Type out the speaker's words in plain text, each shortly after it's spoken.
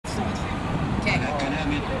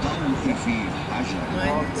في حاجة.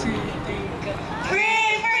 1 2 3 go.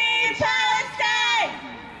 Free Palestine!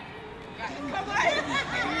 Come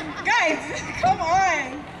on, guys, come on.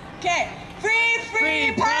 Okay,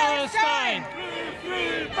 free Palestine!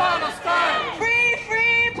 Free Palestine! Free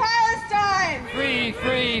Palestine!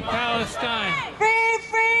 Free Palestine!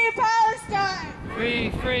 Free Palestine!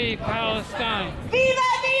 Free Palestine! Viva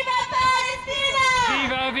Palestina!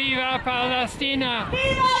 Viva Palestina!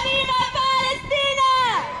 Viva Palestina!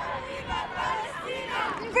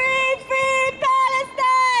 Free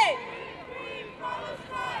Palestine!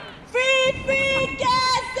 Free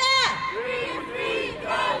Gaza! Free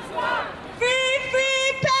Palestine!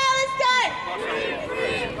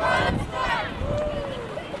 Free Palestine!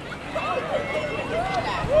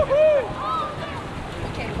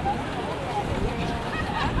 Okay.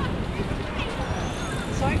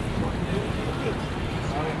 Sorry?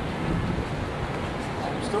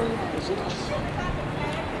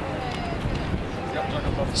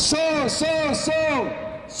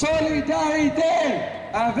 Solidarité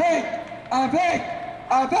avec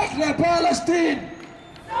la Palestine.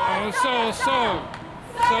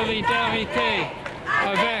 Solidarité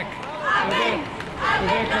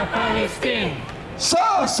avec la Palestine.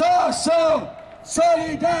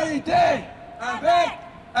 Solidarité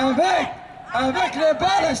avec la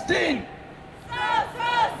Palestine.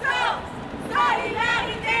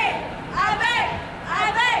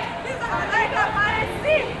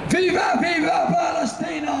 Solidarité avec la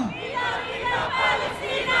Palestine.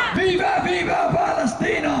 Viva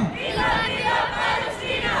Palestina. Viva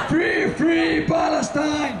Palestina. Free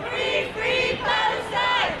Palestine. Free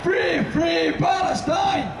Palestine. Free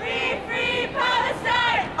Palestine. Free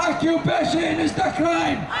Palestine. Occupation is the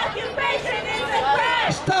crime. Occupation is a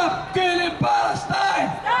crime. Stop killing Palestine.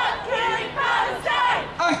 Stop killing Palestine.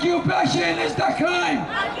 Occupation is the crime.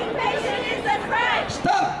 Occupation is a crime.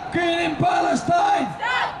 Stop killing Palestine.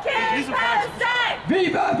 Stop killing Palestine.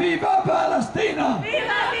 Viva Palestina.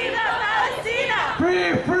 Viva Palestina.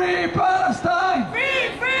 Free Palestine. Free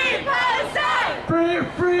Palestine.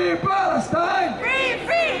 Free Palestine. Free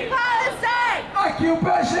Palestine.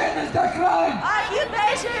 Occupation is the crime.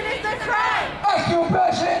 Occupation is the crime.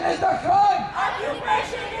 Occupation is the crime.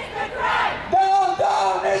 Occupation is the crime.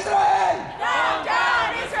 Down Israel.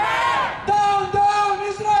 Down Israel. Down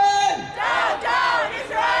Israel. Down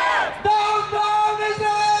Israel. Down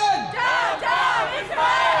Israel. Down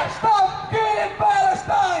Israel. Stop killing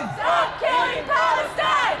Palestine. Stop killing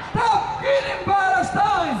Palestine. Stop killing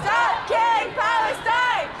Palestine. Stop killing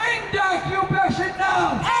Palestine. End the occupation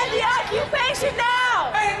now. End the occupation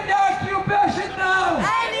now. End the occupation now.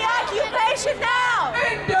 End the occupation now.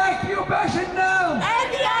 End the occupation now. End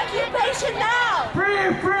the occupation now. Free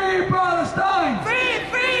Palestine. Free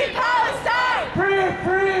Palestine.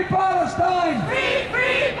 Free Palestine.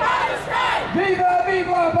 Free Palestine.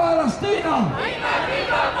 Viva Palestina.